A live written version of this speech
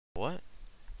What?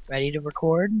 Ready to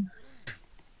record?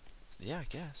 Yeah, I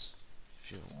guess.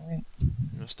 If you Alright.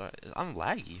 start, I'm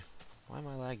laggy. Why am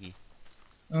I laggy?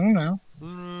 I don't know.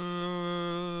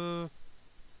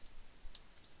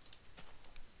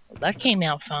 Well, that came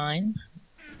out fine.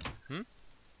 Hmm?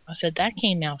 I said that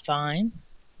came out fine.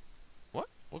 What?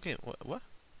 Okay. What? What?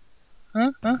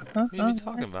 Huh? Huh? Huh? What are Huh? you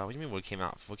talking about? What do you mean? What came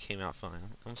out? What came out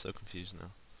fine? I'm so confused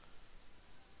now.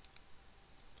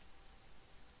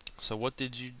 So what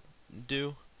did you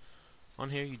do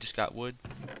on here? You just got wood?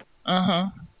 Uh-huh.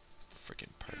 Freaking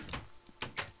perfect.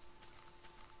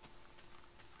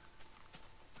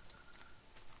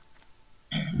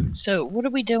 So, what are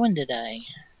we doing today?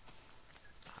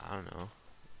 I don't know.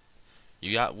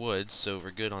 You got wood, so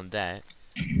we're good on that.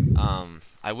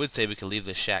 I would say we could leave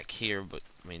the shack here, but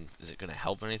I mean, is it gonna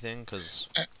help anything? Because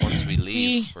once we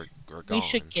leave, we're We gone.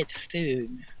 should get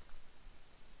food.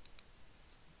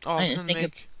 Oh, I didn't think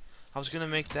of... I was gonna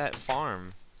make that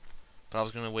farm, but I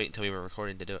was gonna wait until we were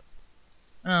recording to do it.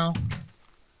 Oh.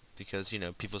 Because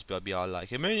people's be all like,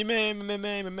 "Hey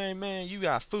man, you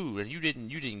got food and you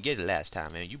didn't get it last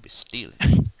time, man. You been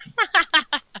stealing."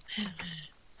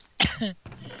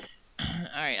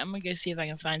 Alright, I'm gonna go see if I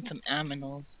can find some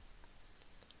aminals.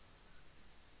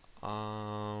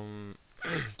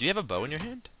 Do you have a bow in your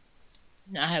hand?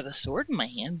 Now, I have a sword in my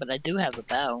hand, but I do have a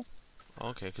bow.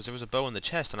 Okay, because there was a bow in the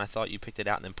chest, and I thought you picked it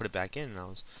out and then put it back in, and I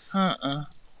was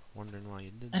wondering why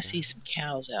you did I that. see some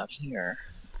cows out here.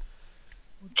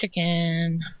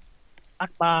 Chicken. Bok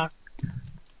bok.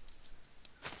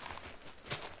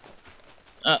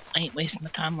 Oh, I ain't wasting my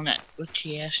time on that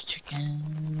butchy ass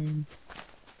chicken.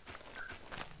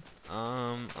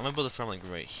 I'm gonna build a farm like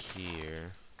right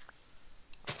here.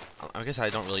 I guess I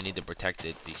don't really need to protect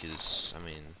it because, I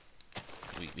mean,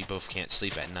 we both can't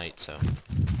sleep at night, so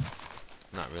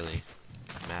not really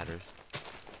matters.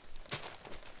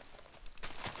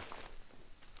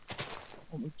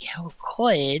 Well, we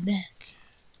could.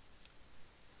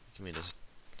 Give me this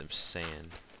sand.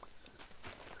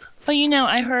 Well,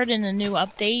 I heard in the new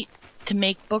update to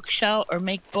make bookshelf or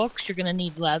make books, you're gonna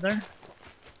need leather.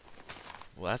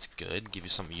 Well, that's good. Give you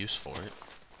some use for it.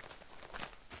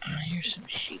 Here's some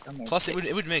sheep. Plus,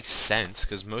 it would make sense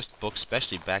because most books,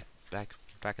 especially back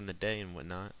in the day and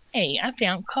whatnot. Hey, I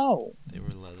found coal. They were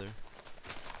leather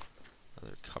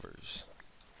covers.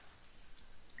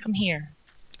 Come here.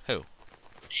 Who?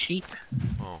 Sheep.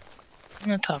 Oh. I'm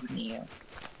not talking to you.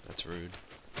 That's rude.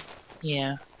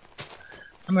 Yeah.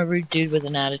 I'm a rude dude with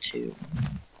an attitude.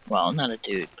 Well, not a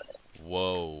dude, but...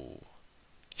 Whoa.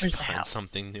 You Where's the find house?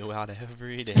 something new out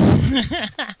every day.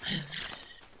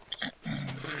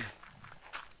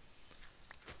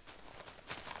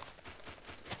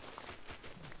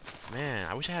 Man,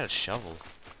 I wish I had a shovel.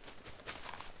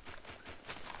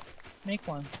 Make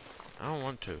one. I don't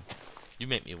want to. You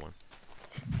make me one.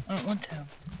 I don't want to.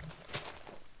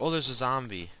 Oh, there's a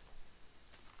zombie.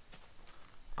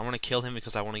 I want to kill him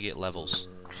because I want to get levels.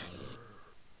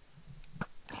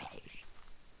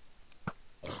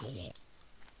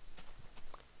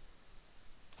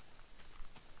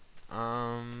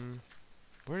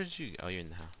 Where did you... Oh, you're in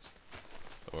the house.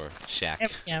 Or shack,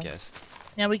 I guess.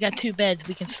 Now we got 2 beds.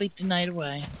 We can sleep the night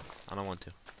away. I don't want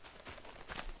to.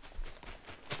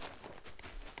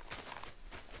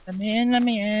 Let me in, let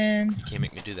me in. You can't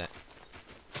make me do that.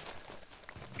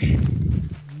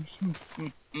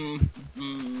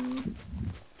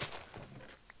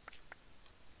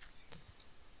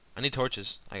 I need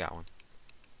torches. I got one.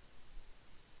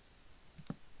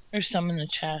 There's some in the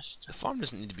chest. The farm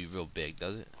doesn't need to be real big,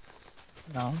 does it?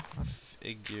 No. I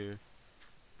figure...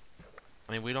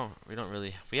 I mean, we don't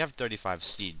really... We have 35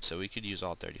 seeds, so we could use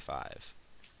all 35.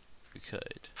 We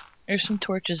could. There's some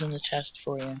torches in the chest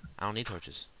for you. I don't need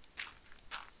torches.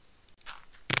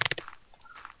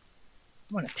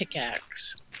 I want a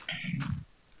pickaxe.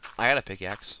 I got a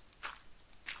pickaxe.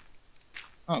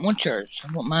 I don't want yours.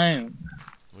 I want my own.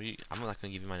 Well, I'm not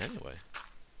going to give you mine anyway.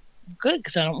 Good,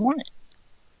 because I don't want it.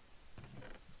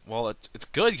 Well, it's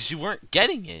good because you weren't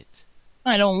getting it.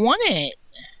 I don't want it.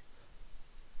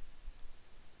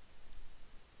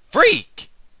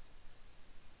 Freak!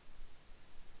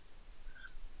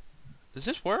 Does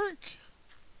this work?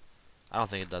 I don't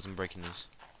think it does. I'm breaking these.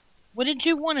 What did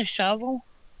you want, a shovel?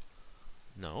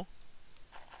 No.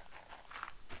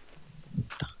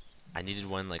 I needed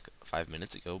one like 5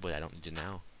 minutes ago, but I don't need it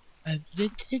now.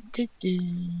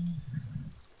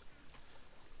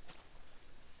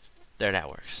 There, that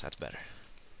works. That's better.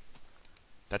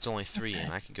 That's only 3,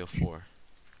 and I can go 4.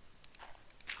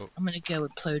 Oh. I'm gonna go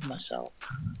implode myself.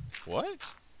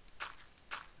 What?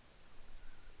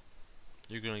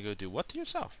 You're gonna go do what to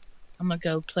yourself? I'm gonna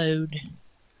go implode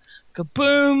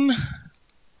Kaboom!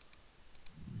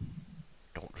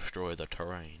 Don't destroy the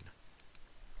terrain.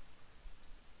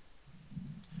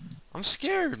 I'm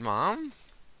scared, Mom.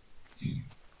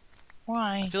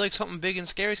 Why? I feel like something big and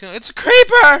scary is gonna. It's a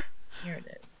creeper! Here it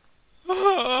is.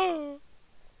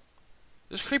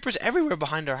 There's creepers everywhere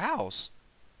behind our house.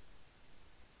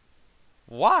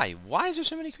 Why? Why is there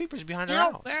so many creepers behind our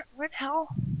No, house? where the hell?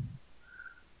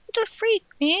 What the freak,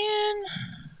 man?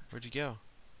 Where'd you go?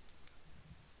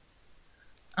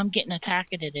 I'm getting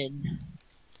attacked in.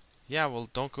 Yeah, well,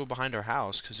 don't go behind our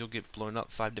house, because you'll get blown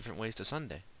up 5 different ways to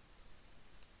Sunday.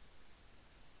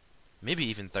 Maybe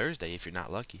even Thursday, if you're not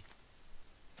lucky.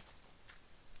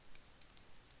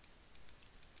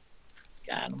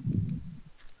 Got him.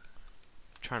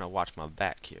 Trying to watch my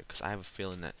back here, because I have a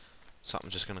feeling that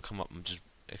something's just going to come up and just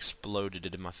exploded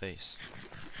it in my face.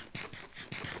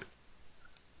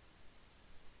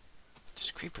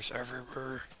 There's creepers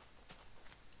everywhere.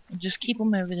 Just keep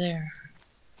them over there.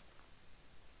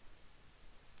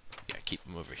 Yeah, keep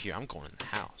them over here. I'm going in the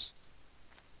house.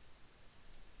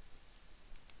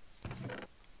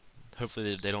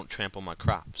 Hopefully they don't trample my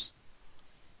crops.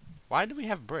 Why do we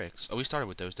have bricks? Oh, we started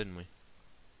with those, didn't we?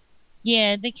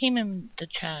 Yeah, they came in the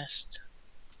chest.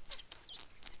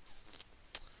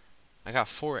 I got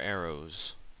 4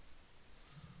 arrows.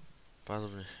 Bottle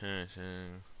of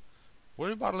enchanting. What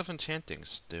do bottle of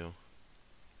enchantings do?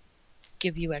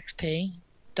 Give you XP.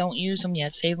 Don't use them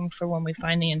yet. Save them for when we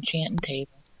find the enchanting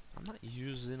table. I'm not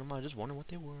using them. I just wondering what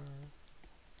they were.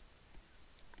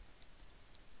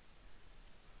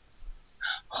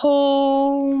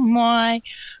 Oh my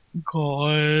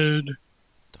god.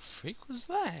 The freak was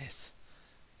that?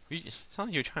 It sounded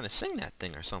like you were trying to sing that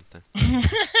thing or something.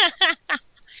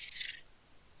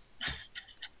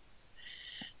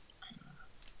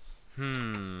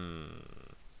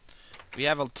 We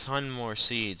have a ton more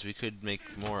seeds. We could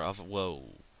make more of.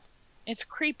 Whoa. It's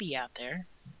creepy out there.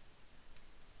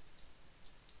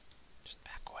 Just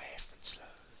back away from slowly.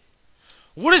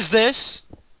 What is this?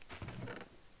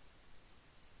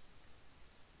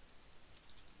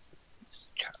 It's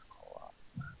charcoal up.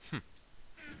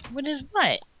 What is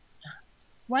what?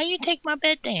 Why you take my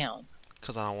bed down?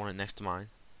 Because I don't want it next to mine.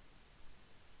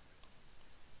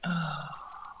 Oh.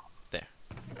 There.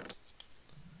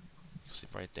 You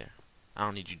sleep right there. I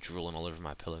don't need you drooling all over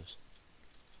my pillows.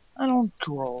 I don't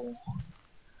drool.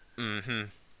 Mm-hmm.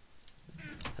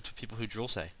 That's what people who drool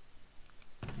say.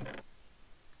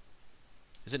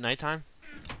 Is it nighttime?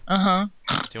 Uh-huh.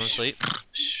 Do you want to sleep?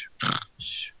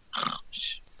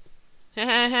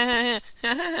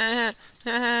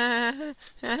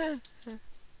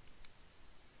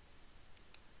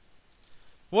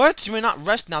 What? You may not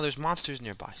rest now. There's monsters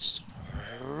nearby.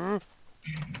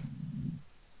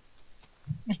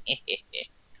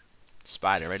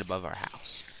 Spider right above our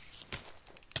house.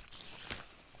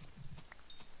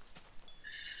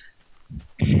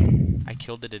 I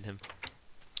killed it in him.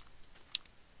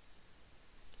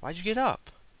 Why'd you get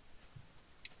up?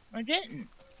 I didn't.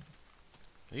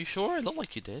 Are you sure? It looked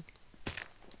like you did.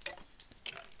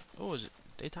 Oh, is it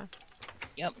daytime?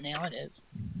 Yep, now it is.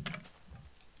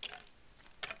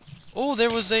 Oh,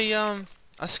 there was a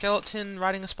skeleton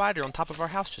riding a spider on top of our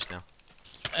house just now.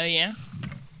 Oh, yeah?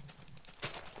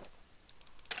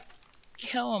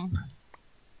 Kill him.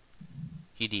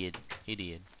 He did. He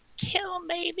did. Kill him,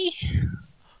 baby.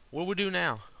 What do we do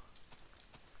now?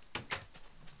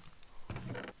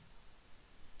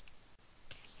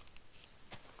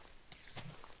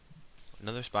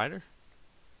 Another spider?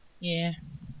 Yeah,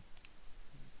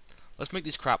 Let's make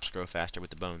these crops grow faster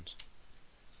with the bones.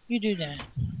 you do that.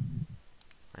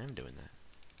 I am doing that.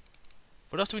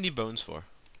 What else do we need bones for?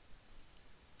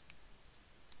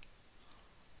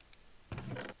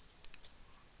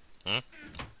 Huh?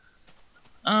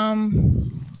 To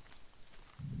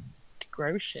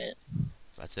grow shit.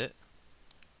 That's it?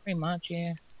 Pretty much,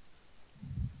 yeah.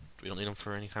 We don't need them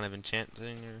for any kind of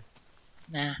enchanting or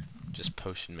Nah, just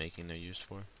potion making they're used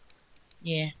for?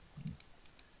 yeah.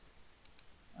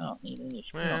 I don't need any.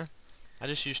 Well, I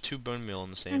just used 2 bone meal on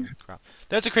the same crop.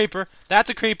 That's a creeper! That's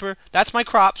a creeper! That's my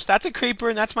crops! That's a creeper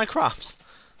and that's my crops!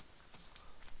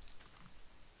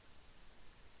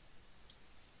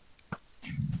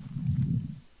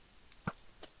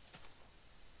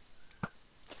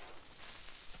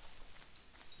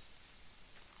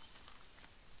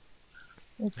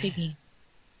 Oh, piggy.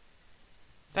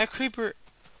 That creeper...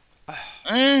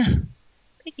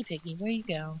 Piggy, where you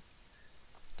go?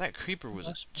 That creeper was a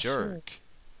That's for jerk.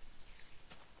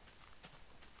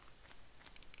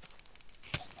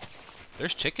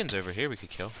 There's chickens over here we could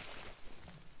kill.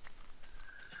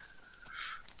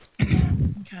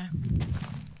 Okay.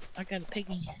 I got a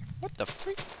piggy. What the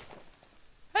freak?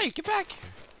 Hey, get back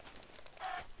here.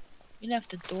 You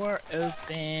left the door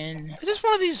open. Is this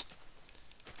one of these?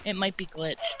 It might be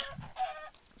glitched.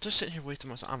 Just sitting here wasting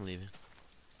my time. I'm leaving.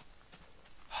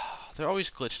 They're always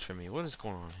glitched for me. What is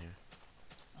going on here?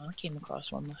 Oh, I came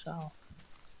across one myself.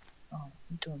 Oh,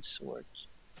 I'm doing swords.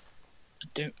 I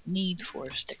don't need 4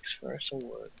 sticks for a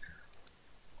sword.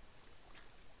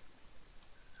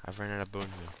 I've ran out of bone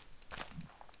meal.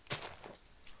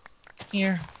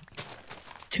 Here.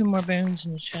 2 more bones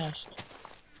in the chest.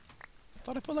 I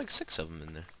thought I put like 6 of them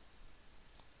in there.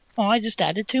 Oh, I just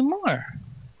added 2 more.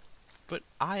 But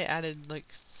I added like...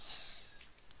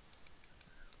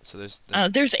 So there's...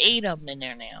 There's 8 of them in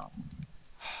there now.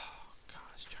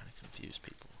 Gosh, trying to confuse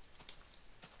people.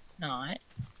 Not.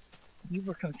 You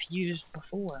were confused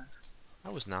before. I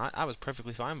was not. I was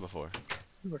perfectly fine before.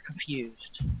 You were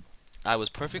confused. I was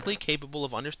perfectly capable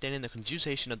of understanding the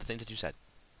confusion of the things that you said.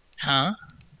 Huh?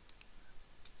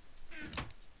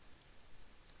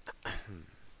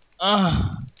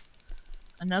 Ugh.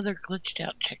 Another glitched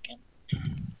out chicken.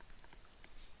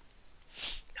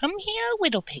 Come here,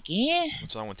 little piggy.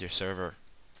 What's wrong with your server?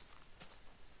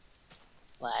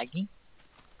 Laggy.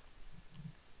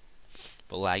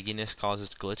 But lagginess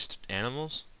causes glitched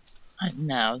animals?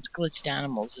 No, it's glitched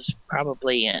animals. It's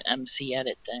probably an MC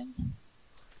edit thing.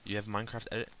 You have Minecraft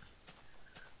edit?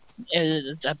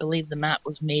 I believe the map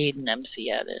was made in MC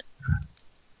edit.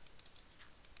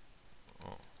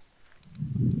 Oh.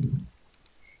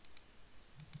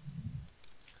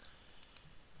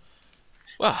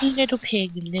 Well, Little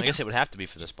pig, I guess it would have to be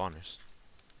for the spawners.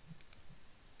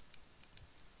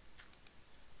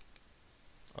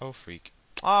 Oh, freak.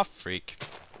 Oh, freak.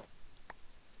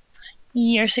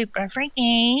 You're super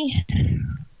freaky.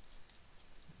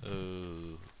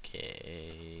 Okay.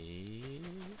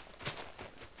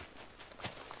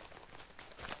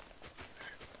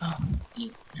 Oh,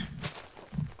 eat.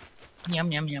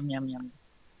 Yum, yum, yum, yum, yum.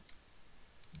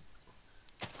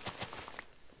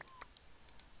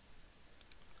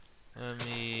 Let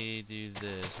me do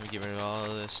this. Let me get rid of all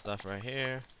of this stuff right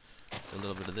here. Do a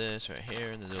little bit of this right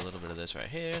here, and then do a little bit of this right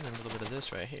here, and then a little bit of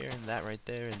this right here, and that right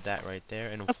there, and that right there,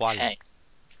 and voila. Okay.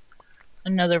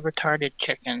 Another retarded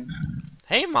chicken.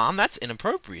 Hey, Mom, that's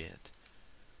inappropriate.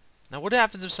 Now, what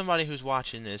happens if somebody who's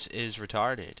watching this is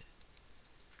retarded?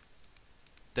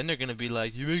 Then they're gonna be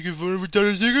like, "You making fun of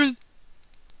retarded chicken?"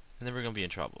 And then we're gonna be in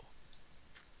trouble.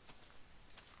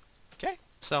 Okay,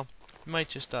 so you might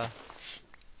just want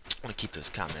to keep those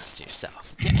comments to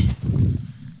yourself. Okay.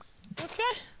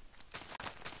 Okay.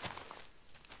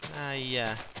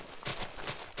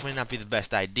 Might not be the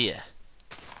best idea.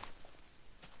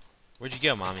 Where'd you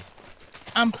go, Mommy?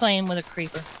 I'm playing with a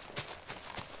creeper.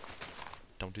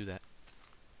 Don't do that.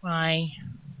 Why?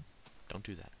 Don't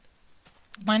do that.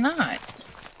 Why not?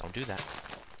 Don't do that.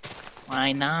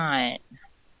 Why not?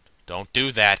 Don't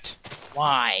do that.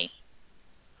 Why?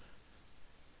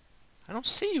 I don't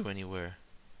see you anywhere.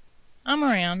 I'm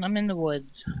around. I'm in the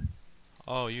woods.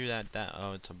 Oh, you're that.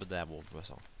 Oh, it's up with that wolf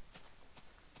vessel.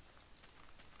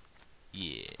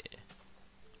 Yeah.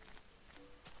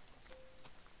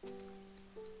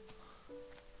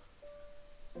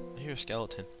 I hear a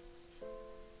skeleton.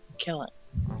 Kill it.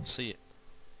 I don't see it.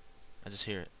 I just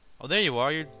hear it. Oh, there you are.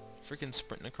 You're freaking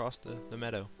sprinting across the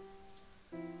meadow.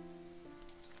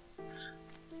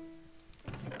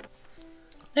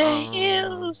 The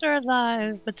hills are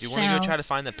alive, but Do you want to go try to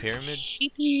find the pyramid?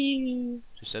 sheepy. You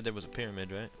said there was a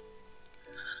pyramid, right?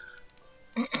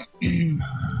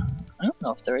 I don't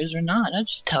know if there is or not. I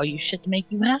just tell you shit to make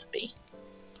you happy.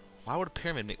 Why would a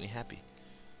pyramid make me happy?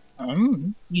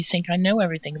 You think I know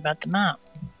everything about the map?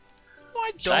 Well,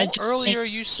 I So I don't. just Earlier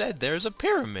you said there's a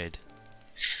pyramid.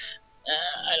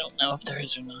 I don't know if there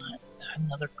is or not.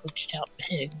 Another glitched out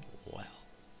pig. Well.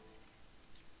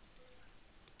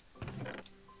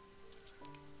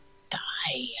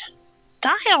 Die.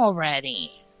 Die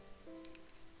already!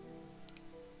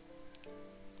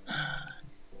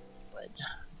 Wood.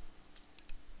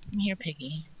 Come here,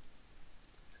 piggy.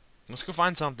 Let's go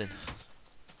find something.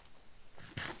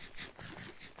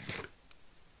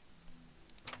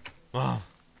 Mom,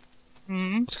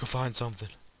 let's go find something.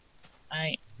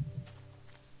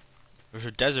 There's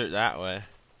a desert that way.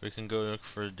 We can go look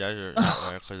for a desert that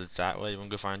way, because it's that way. You want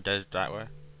to go find a desert that way?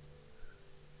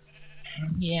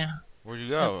 Yeah. Where'd you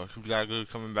go? We gotta go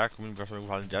coming back when we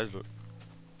find a desert.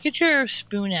 Get your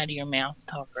spoon out of your mouth and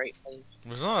talk right, please.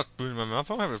 There's not a spoon in my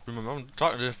mouth. I don't have a spoon in my mouth. I'm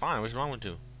talking just fine. What's wrong with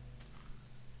you?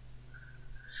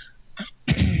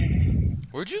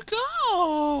 Where'd you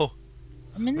go?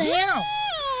 I'm in the house.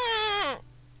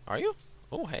 Are you?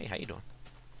 Oh, hey, how you doing?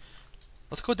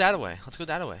 Let's go that way. Let's go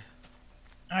that way.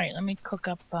 Alright, let me cook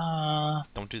up,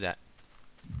 Don't do that.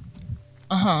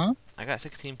 Uh-huh. I got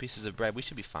 16 pieces of bread. We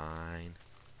should be fine.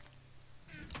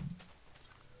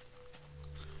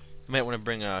 You might want to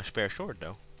bring a spare sword,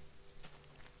 though.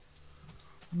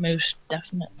 Most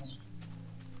definitely.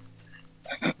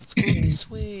 Let's go this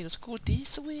way. Let's go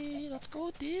this way. Let's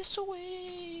go this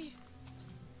way.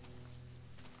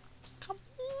 Come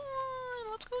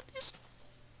on. Let's go this way.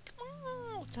 Come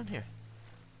on. What's down here?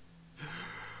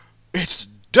 It's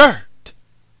dirt!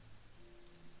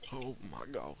 Oh my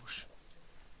gosh.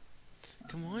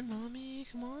 Come on, Mommy.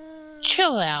 Come on.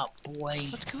 Chill out, boy.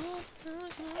 Let's go.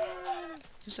 Come on.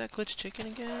 Is that glitch chicken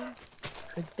again?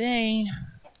 Could be.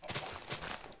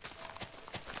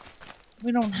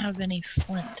 We don't have any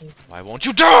flint, do we? Why won't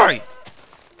you die?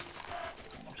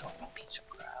 There's only a piece of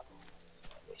crap.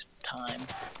 Waste of time.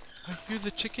 Are you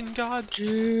the chicken god?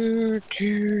 Do.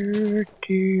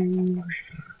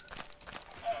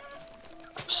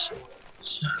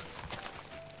 Swords.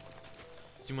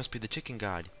 You must be the chicken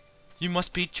god. You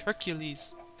must be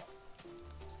Hercules.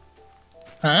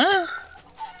 Huh?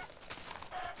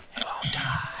 You won't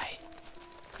die.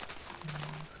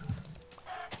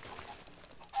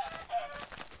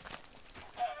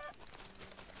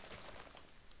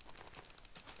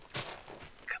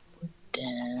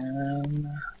 Damn.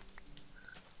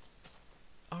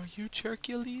 Are you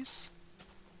Hercules?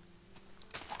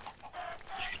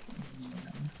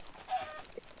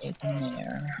 In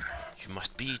there. You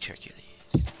must be Hercules.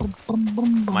 Boom, boom,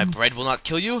 boom, boom. My bread will not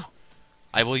kill you.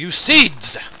 I will use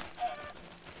seeds.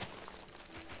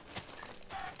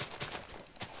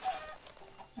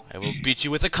 I will beat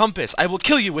you with a compass. I will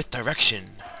kill you with direction.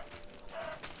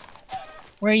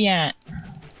 Where you at?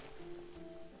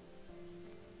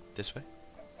 This way?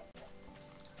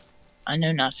 I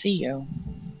know not see you.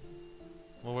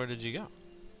 Well, where did you go?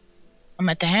 I'm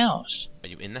at the house. Are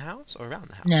you in the house or around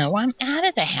the house? No, I'm out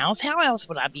of the house. How else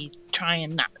would I be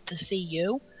trying not to see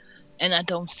you? And I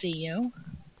don't see you.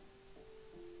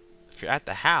 If you're at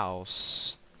the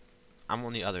house, I'm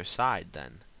on the other side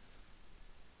then.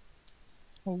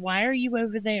 Well, why are you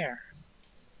over there?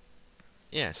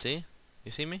 Yeah, see?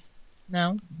 You see me?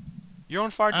 No, You're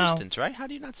on far Oh. distance, right? How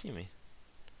do you not see me?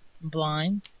 I'm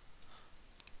blind.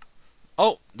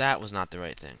 Oh, that was not the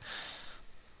right thing.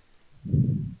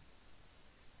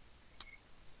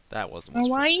 That wasn't Well,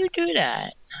 why you do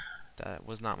that? That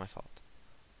was not my fault.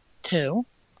 Two.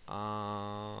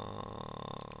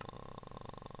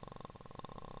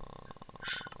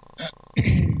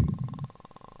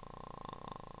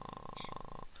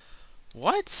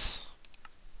 What?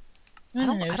 I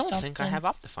know I don't think I something. have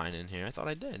Optifine in here. I thought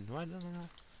I did. Why don't I?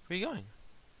 Where are you going?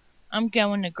 I'm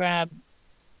going to grab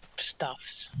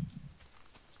stuffs.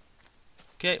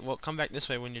 Okay, well, come back this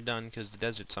way when you're done, because the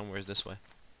desert somewhere is this way.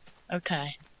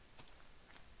 Okay.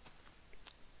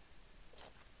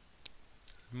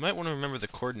 You might want to remember the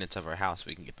coordinates of our house so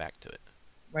we can get back to it.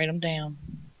 Write them down.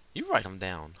 You write them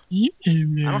down. I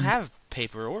I don't have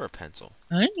paper or a pencil.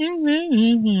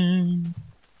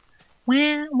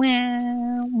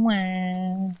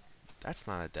 Wow. That's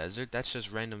not a desert. That's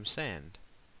just random sand.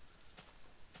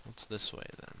 What's this way,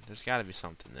 then? There's got to be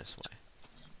something this way.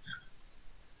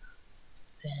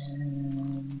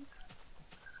 Then...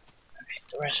 Okay,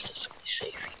 the rest is gonna be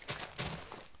safe.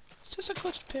 Is this a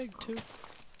glitched pig, too?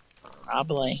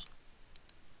 Probably.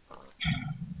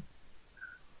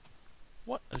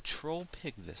 What a troll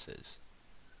pig this is.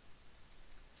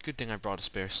 Good thing I brought a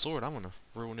spare sword. I'm gonna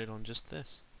ruin it on just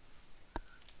this.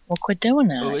 Well, quit doing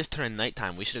that. Oh, it's turning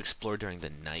nighttime. We should explore during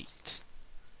the night.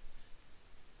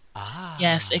 Ah.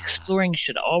 Yes, exploring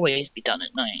should always be done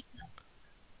at night.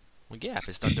 Well, yeah, if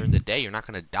it's done during the day, you're not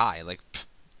gonna die. Like, pfft.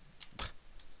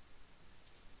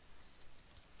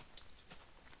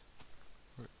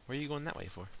 Where are you going that way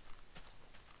for?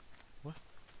 What?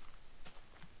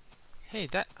 Hey,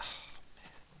 that... Oh,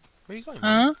 man. Where are you going,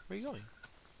 Mommy? Huh? Where are you going?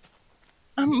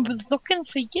 I'm looking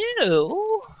for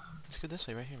you. Let's go this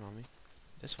way, right here, Mommy.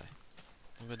 This way.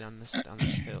 We'll go down this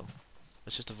hill.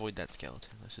 Let's just avoid that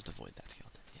skeleton. Let's just avoid that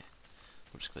skeleton. Yeah.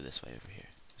 We'll just go this way over here.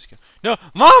 Let's go. No!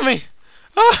 Mommy!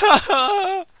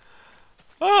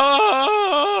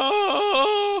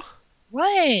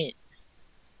 What?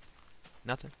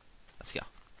 Nothing. Let's go.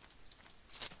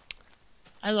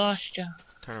 I lost you.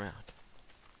 Turn around.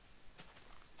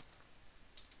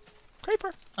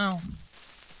 Creeper! Oh.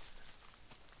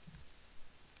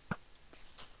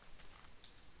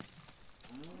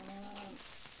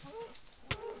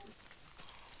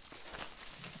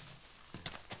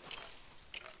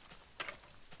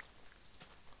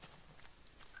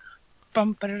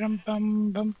 Bum ba dum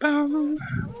bum bum bum.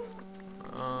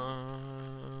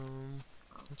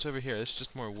 What's over here? This is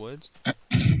just more woods.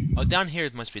 Oh, down here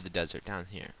must be the desert. Down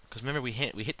here, because remember we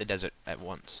hit the desert at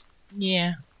once.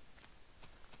 Yeah.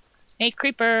 Hey,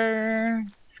 creeper!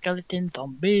 Skeleton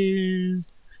zombie! I'm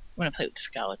gonna play with the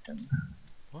skeleton.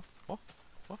 What? What?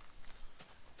 What?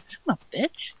 Son of a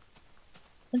bitch!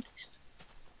 What's this?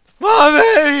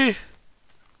 Mommy!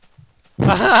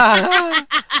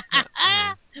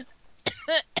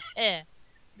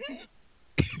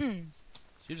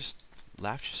 You just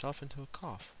laughed yourself into a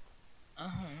cough.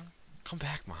 Come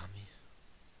back, Mommy.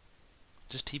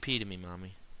 Just TP to me,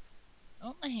 Mommy.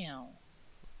 Oh the hell.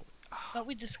 Thought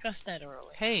we discussed that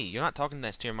earlier. Hey, you're not talking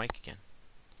next to your mic again.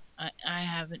 I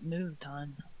haven't moved,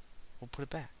 hon. We'll put it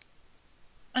back.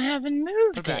 I haven't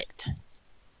moved Put it back. it.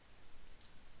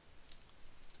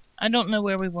 I don't know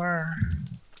where we were.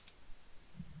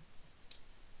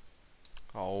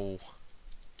 Oh.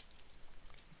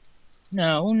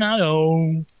 No, not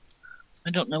oh. I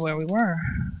don't know where we were.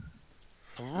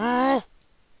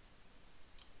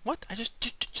 What? I just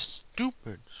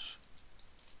stupid.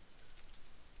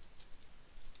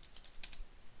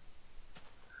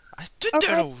 I did that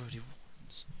Okay. already.